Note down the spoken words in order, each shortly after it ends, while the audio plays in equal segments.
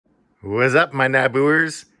What's up, my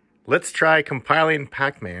NABUers? Let's try compiling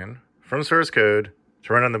Pacman from source code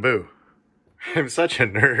to run on the Boo. I'm such a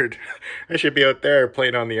nerd. I should be out there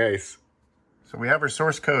playing on the ice. So we have our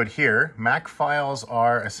source code here. Mac files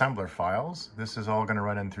are assembler files. This is all going to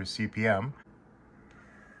run in through CPM.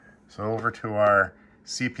 So over to our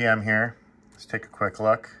CPM here. Let's take a quick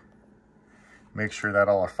look. Make sure that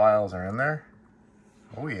all our files are in there.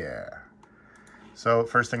 Oh yeah. So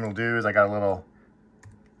first thing we'll do is I got a little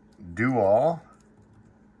do all.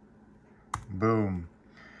 Boom.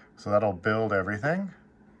 So that'll build everything.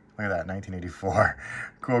 Look at that, 1984.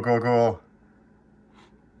 Cool, cool, cool.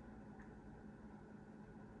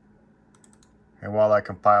 And while that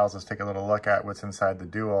compiles, let's take a little look at what's inside the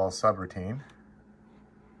do all subroutine.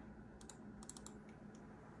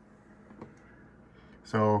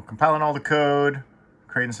 So compiling all the code,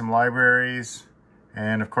 creating some libraries,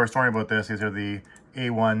 and of course, don't worry about this. These are the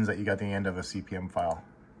A1s that you got at the end of a CPM file.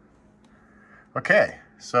 Okay,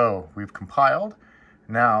 so we've compiled.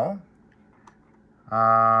 Now,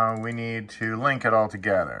 we need to link it all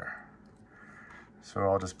together. So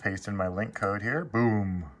I'll just paste in my link code here.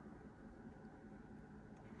 Boom.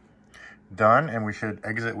 Done, and we should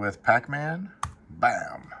exit with Pacman.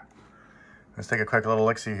 Bam. Let's take a quick little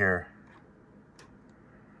look-see here.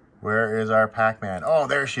 Where is our Pacman? Oh,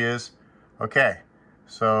 there she is. Okay,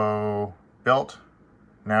 so built.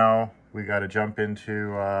 Now we got to jump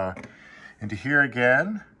into here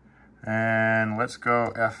again, and let's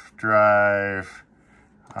go F drive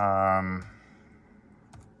cap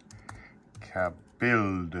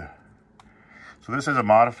build. So this is a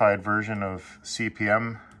modified version of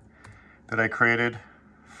CPM that I created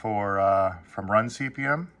for from run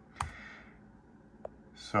CPM.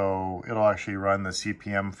 So it'll actually run the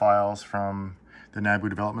CPM files from the NABU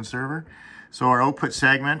development server. So our output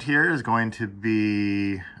segment here is going to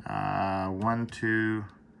be 1, 2,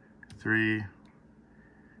 3,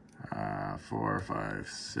 4, 5,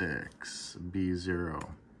 6, B0.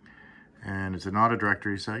 And it's not a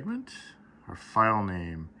directory segment. Our file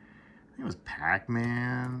name, I think it was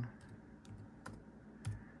pacman.com.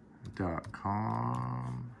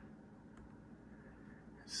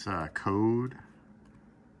 It's code.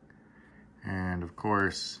 And of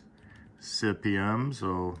course, CPM,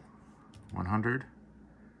 so 100.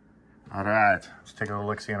 All right, let's take a little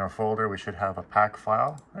look-see in our folder. We should have a pack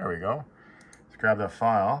file. There we go. Let's grab that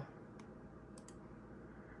file.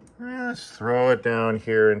 Let's throw it down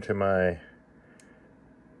here into my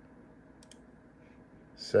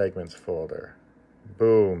segments folder.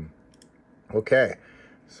 Boom. Okay,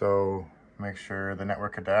 so make sure the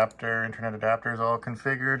network adapter, internet adapter is all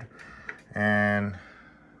configured, and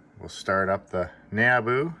we'll start up the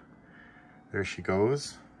NABU. There she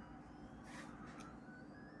goes.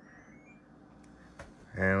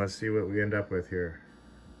 And let's see what we end up with here.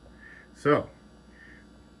 So,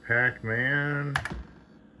 Pacman.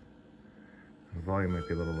 The volume might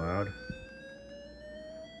be a little loud.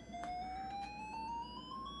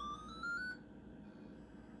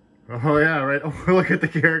 Oh yeah, right. Oh, look at the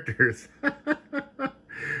characters.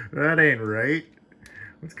 That ain't right.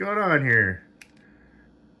 What's going on here?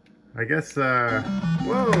 I guess, whoa,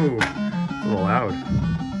 a little loud.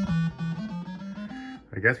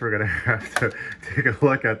 I guess we're gonna have to take a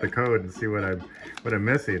look at the code and see what I'm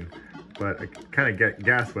missing. But I kind of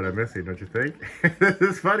guess what I'm missing, don't you think? This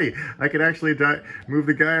is funny. I can actually move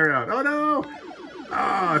the guy around. Oh no!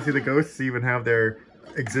 Oh, see, the ghosts even have their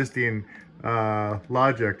existing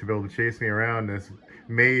logic to be able to chase me around this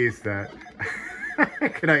maze that...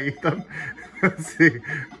 Can I eat them? Let's see.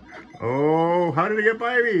 Oh, how did he get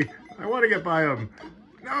by me? I want to get by him.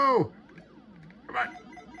 No! Come on.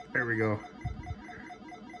 There we go.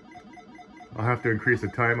 I'll have to increase the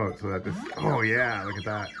timeout so that this... Oh yeah, look at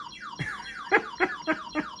that.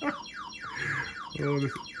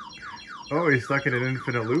 Oh, he's stuck in an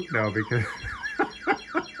infinite loop now because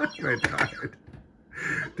I died.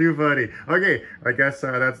 Too funny. Okay, I guess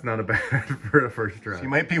that's not a bad for the first try. So you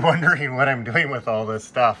might be wondering what I'm doing with all this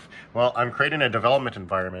stuff. Well, I'm creating a development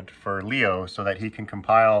environment for Leo so that he can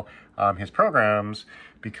compile his programs,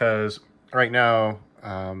 because right now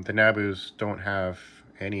the NABUs don't have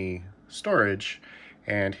any storage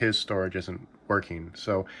and his storage isn't working.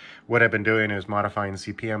 So what I've been doing is modifying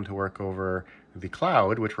CPM to work over the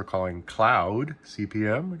cloud, which we're calling Cloud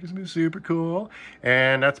CPM, which is super cool.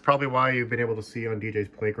 And that's probably why you've been able to see on DJ's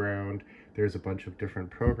Playground, there's a bunch of different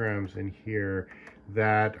programs in here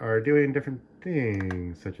that are doing different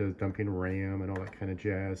things, such as dumping RAM and all that kind of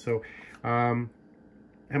jazz. So I'm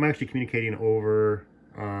actually communicating over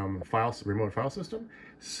remote file system.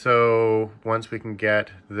 So once we can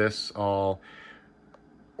get this all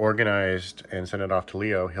organized and send it off to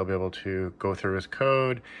Leo, he'll be able to go through his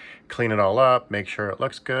code, clean it all up, make sure it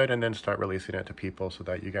looks good, and then start releasing it to people so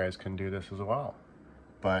that you guys can do this as well.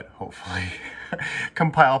 But hopefully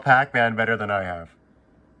compile Pacman better than I have.